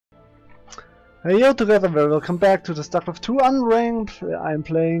Hey yo together, welcome back to the StarCraft 2 Unranked. I'm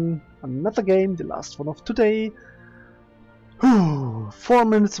playing another game, the last one of today.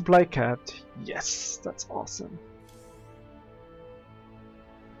 4-minute supply capped. Yes, that's awesome.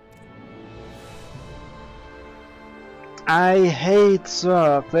 I hate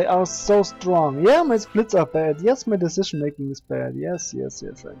Zerg, they are so strong. Yeah, my splits are bad. Yes, my decision making is bad. Yes, I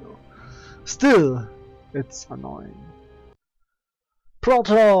know. Still, it's annoying.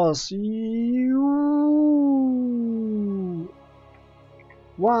 Protoss! You...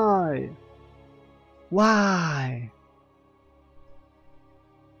 Why? Why?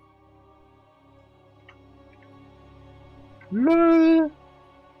 Lol.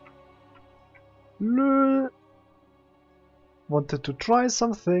 Lol. Wanted to try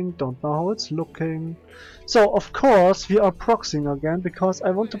something, don't know how it's looking. So of course we are proxying again because I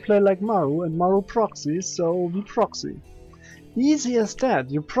want to play like Maru and Maru proxies, so we proxy. Easy as that.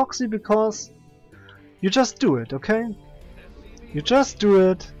 You proxy because you just do it, okay? You just do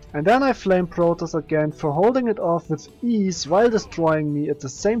it, and then I flame Protoss again for holding it off with ease while destroying me at the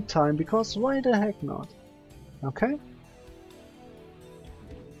same time, because why the heck not? Okay?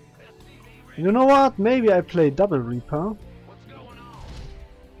 You know what? Maybe I play Double Reaper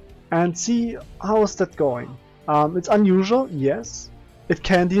and see how is that going. It's unusual, yes. It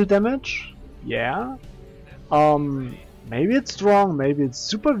can deal damage, yeah. Maybe it's strong, maybe it's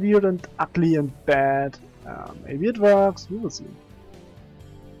super weird and ugly and bad. Maybe it works, we will see.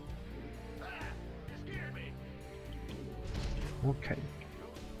 Okay.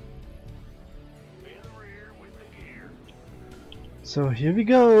 So here we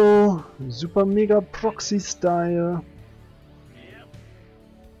go, super mega proxy style.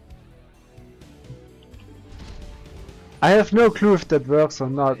 I have no clue if that works or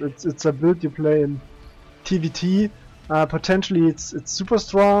not. It's a build you play in TvP. Potentially it's super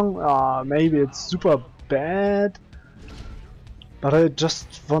strong, maybe it's super bad, but I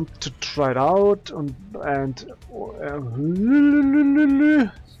just want to try it out and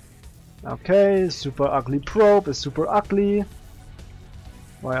okay, super ugly probe is super ugly.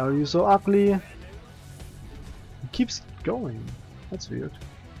 Why are you so ugly? It keeps going. That's weird.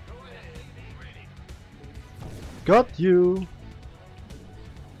 Got you.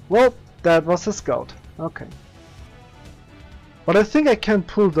 Well, that was a scout. Okay. But I think I can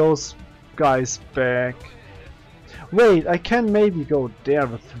pull those guys back. Wait, I can maybe go there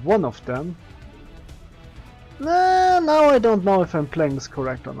with one of them. Nah, now I don't know if I'm playing this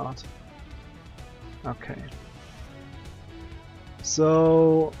correct or not. Okay.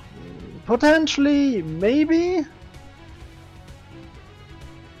 So, potentially, maybe?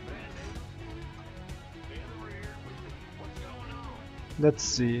 Let's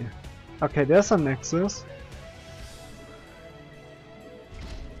see. Okay, there's a Nexus.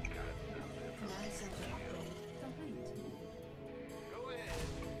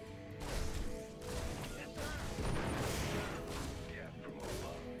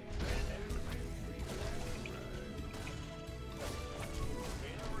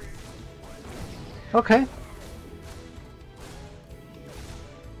 Okay.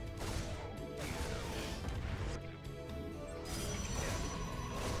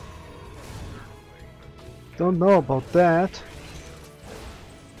 Don't know about that.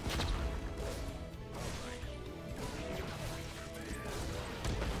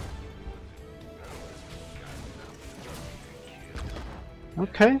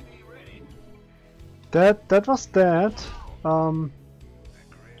 Okay. That was that.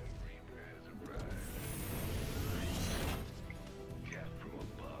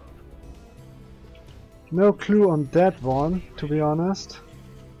 No clue on that one, to be honest.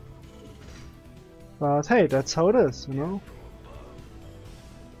 But hey, that's how it is, you know?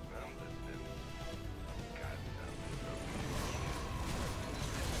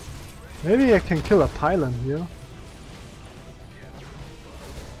 Maybe I can kill a pylon here.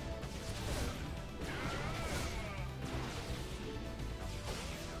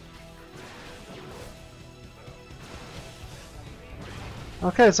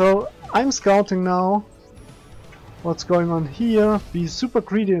 Okay, so I'm scouting now. What's going on here? Be super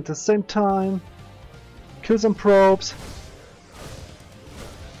greedy at the same time. Kill some probes.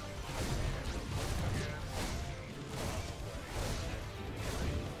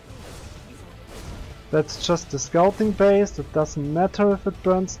 That's just the scouting base, it doesn't matter if it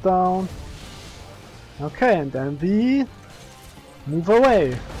burns down. Okay, and then we move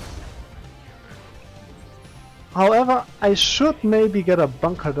away. However, I should maybe get a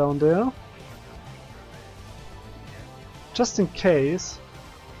bunker down there. Just in case.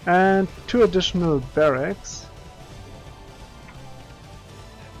 And 2 additional barracks.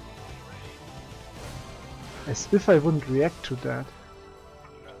 As if I wouldn't react to that.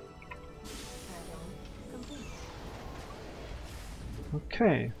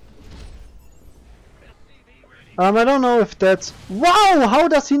 Okay. I don't know if that's... Wow! How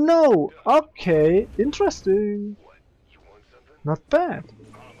does he know? Okay, interesting. Not bad.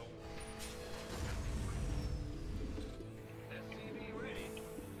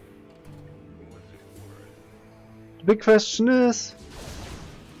 The big question is...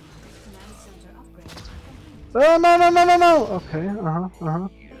 Oh, no! Okay,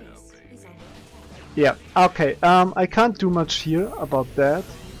 Yeah, okay, I can't do much here about that.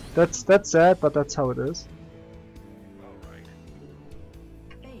 That's sad, but that's how it is.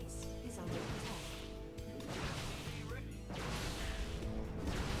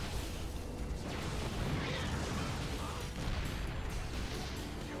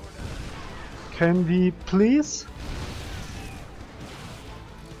 Can we please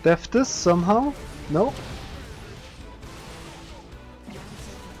def this somehow? No?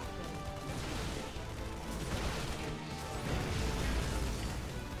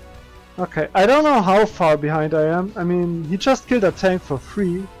 Okay, I don't know how far behind I am. I mean, he just killed a tank for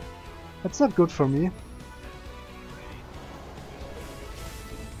free. That's not good for me.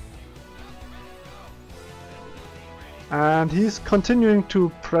 And he's continuing to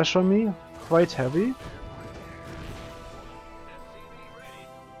pressure me quite heavy.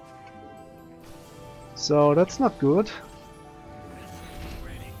 So that's not good.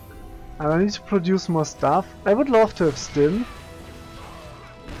 And I need to produce more stuff. I would love to have Stim.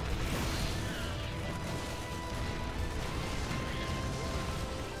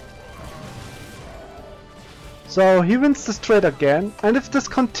 So he wins this trade again, and if this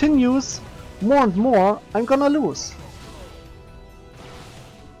continues more and more, I'm gonna lose.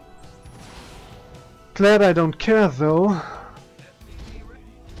 Glad I don't care though.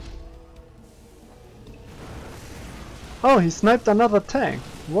 Oh, he sniped another tank.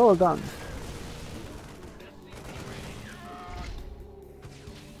 Well done.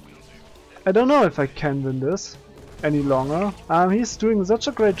 I don't know if I can win this any longer. He's doing such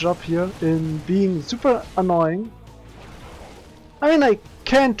a great job here in being super annoying. I mean, I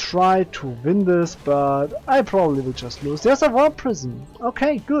can try to win this, but I probably will just lose. There's a warp prism.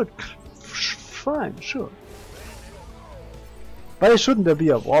 Okay, good. Fine, sure. Why shouldn't there be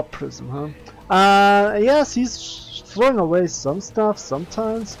a warp prism, huh? Yes, he's throwing away some stuff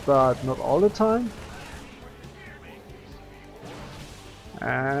sometimes, but not all the time.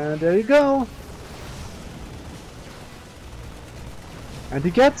 And there you go. And he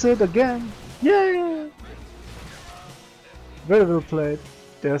gets it again. Yay! Very well played.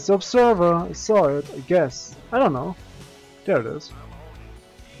 There's the observer. I saw it, I guess. I don't know. There it is.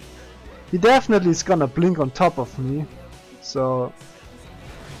 He definitely is gonna blink on top of me. So...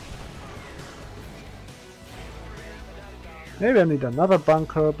 maybe I need another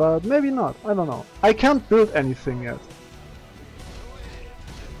bunker, but maybe not. I don't know. I can't build anything yet.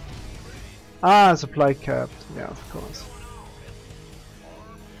 Ah, supply capped. Yeah, of course.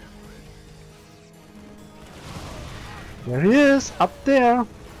 There he is, up there.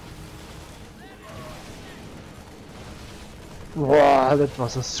 Wow, that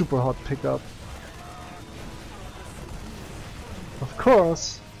was a super hot pickup. Of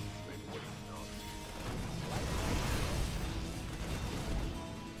course.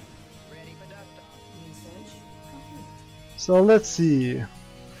 So let's see.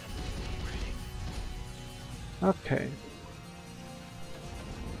 Okay.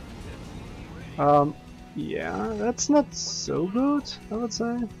 Yeah, that's not so good, I would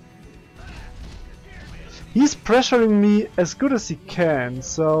say. He's pressuring me as good as he can,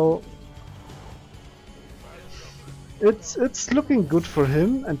 so it's looking good for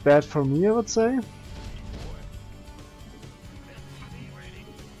him and bad for me, I would say.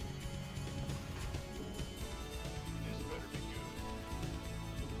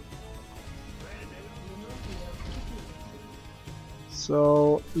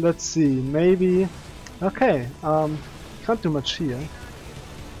 So let's see, maybe. Okay, can't do much here.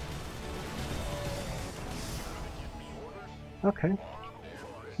 Okay.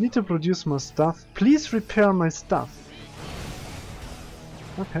 Need to produce more stuff. Please repair my stuff.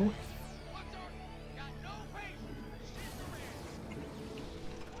 Okay.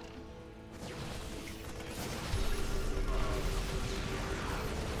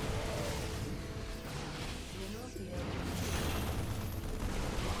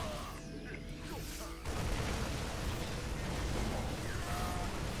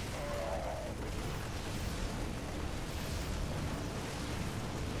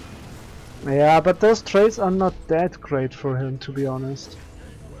 Yeah, but those trades are not that great for him, to be honest.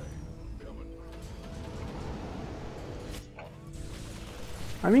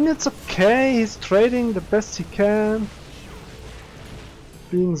 I mean, it's okay, he's trading the best he can.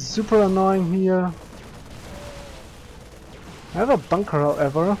 Being super annoying here. I have a bunker,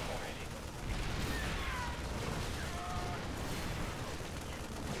 however.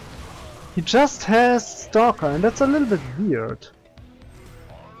 He just has Stalker, and that's a little bit weird.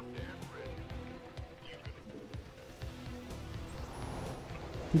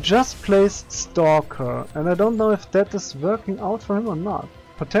 He just plays Stalker, and I don't know if that is working out for him or not.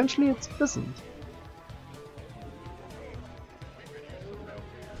 Potentially it isn't.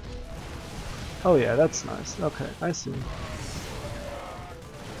 Oh yeah, that's nice. Okay, I see.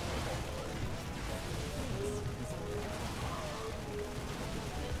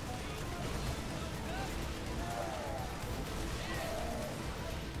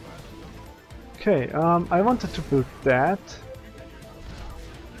 Okay, I wanted to build that.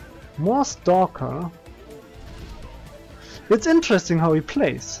 More Stalker. It's interesting how he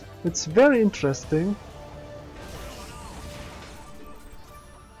plays. It's very interesting.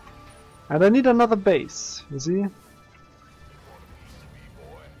 And I need another base, you see?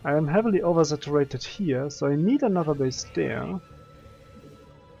 I am heavily oversaturated here, so I need another base there.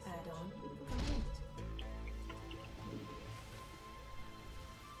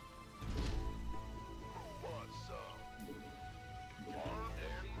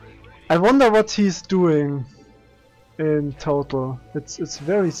 I wonder what he's doing in total. It's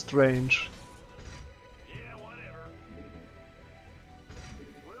very strange.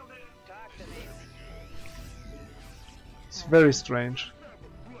 It's very strange.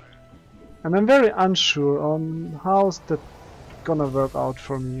 And I'm very unsure on how's that gonna work out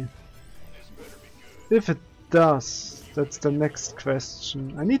for me. If it does, that's the next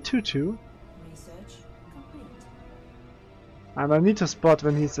question. I need 2-2. And I need to spot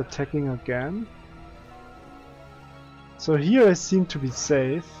when he's attacking again. So here I seem to be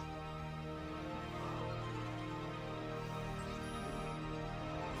safe.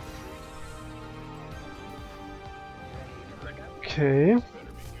 Okay.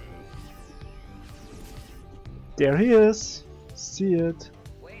 There he is. See it.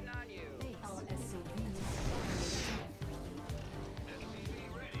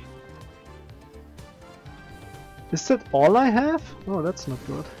 Is that all I have? Oh, that's not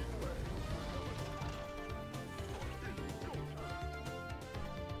good.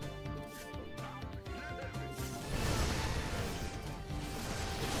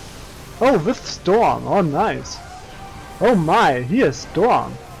 Oh, with Storm. Oh, nice. Oh my, he has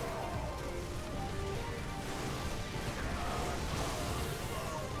Storm.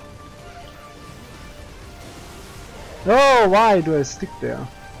 Oh, why do I stick there?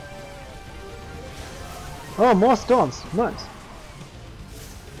 Oh, more storms. Nice.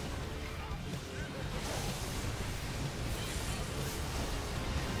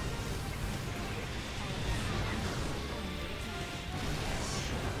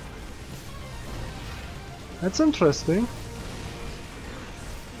 That's interesting.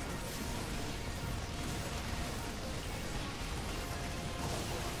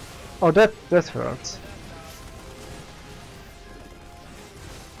 Oh, that hurts.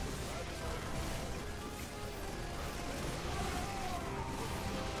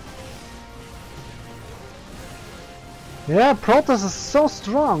 Yeah, Protoss is so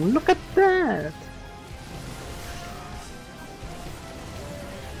strong. Look at that.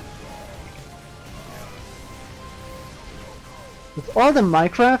 With all the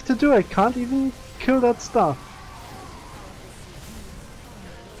micro I have to do, I can't even kill that stuff.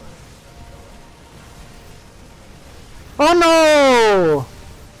 Oh no!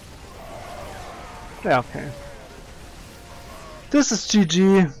 Yeah, okay. This is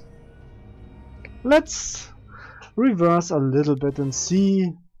GG. Let's reverse a little bit and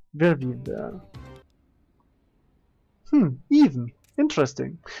see where we were. Even.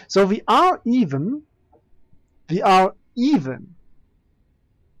 Interesting. So we are even. We are even.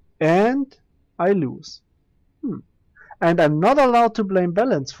 And I lose. And I'm not allowed to blame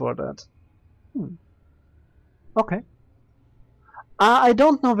balance for that. Okay. I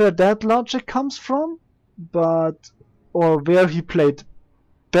don't know where that logic comes from, but or where he played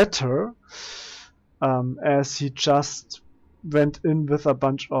better, as he just went in with a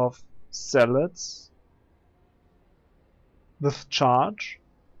bunch of zealots with charge.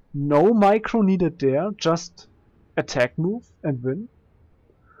 No micro needed there, just attack move and win.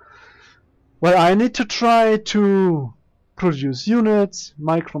 Well, I need to try to produce units,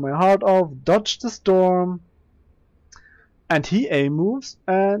 micro my heart off, dodge the storm, and he A moves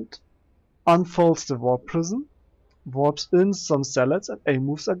and unfolds the warp prison, warps in some zealots and A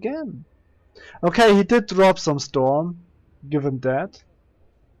moves again. Okay, he did drop some storm, given that.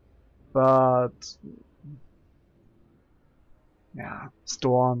 but yeah,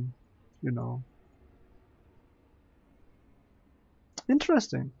 Storm, you know.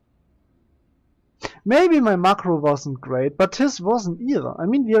 Interesting. Maybe my macro wasn't great, but his wasn't either. I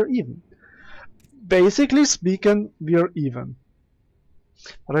mean, we are even. Basically speaking, we are even.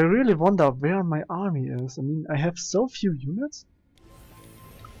 But I really wonder where my army is. I mean, I have so few units.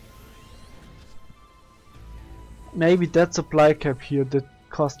 Maybe that supply cap here did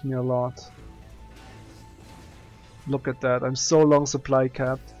cost me a lot. Look at that, I'm so long supply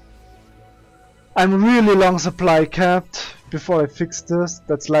capped. I'm really long supply capped before I fix this.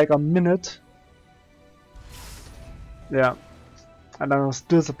 That's like a minute. Yeah. And I'm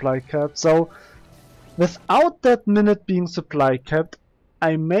still supply capped. So without that minute being supply capped,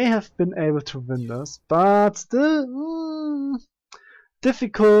 I may have been able to win this. But still,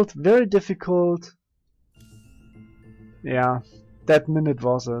 difficult, very difficult. Yeah, that minute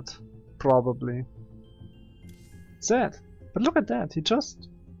was it. Probably. Sad. But look at that, he just...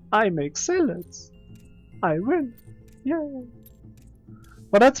 I make salads. I win. Yay.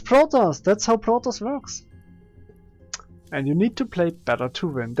 But that's Protoss. That's how Protoss works. And you need to play better to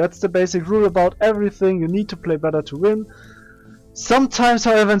win. That's the basic rule about everything. You need to play better to win. Sometimes,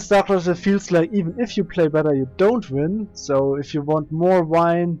 however, in StarCraft it feels like even if you play better, you don't win. So if you want more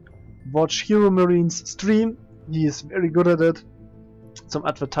wine, watch Hero Marine's stream. He is very good at it. Some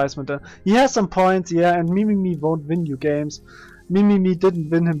advertisement there. He has some points, yeah, and Mimimi won't win you games. Mimimi didn't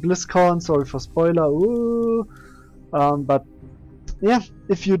win him BlizzCon, sorry for spoiler. Ooh. But yeah,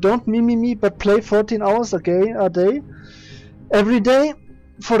 if you don't Mimimi but play 14 hours a day, every day,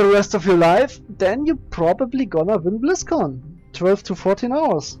 for the rest of your life, then you're probably gonna win BlizzCon. 12 to 14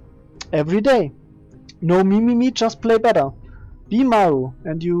 hours. Every day. No Mimimi, just play better. Be Maru,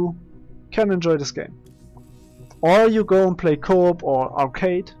 and you can enjoy this game. Or you go and play co-op or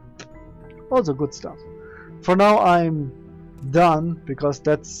arcade. Also good stuff. For now I'm done, because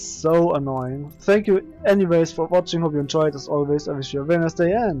that's so annoying. Thank you anyways for watching, hope you enjoyed. As always, I wish you a very nice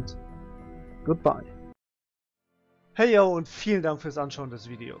day and goodbye. Hey yo und vielen Dank fürs Anschauen des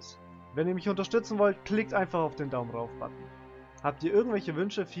Videos. Wenn ihr mich unterstützen wollt, klickt einfach auf den Daumen rauf Button. Habt ihr irgendwelche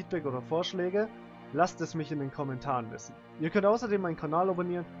Wünsche, Feedback oder Vorschläge? Lasst es mich in den Kommentaren wissen. Ihr könnt außerdem meinen Kanal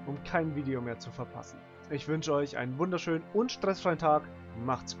abonnieren, um kein Video mehr zu verpassen. Ich wünsche euch einen wunderschönen und stressfreien Tag.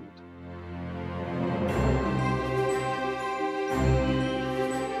 Macht's gut.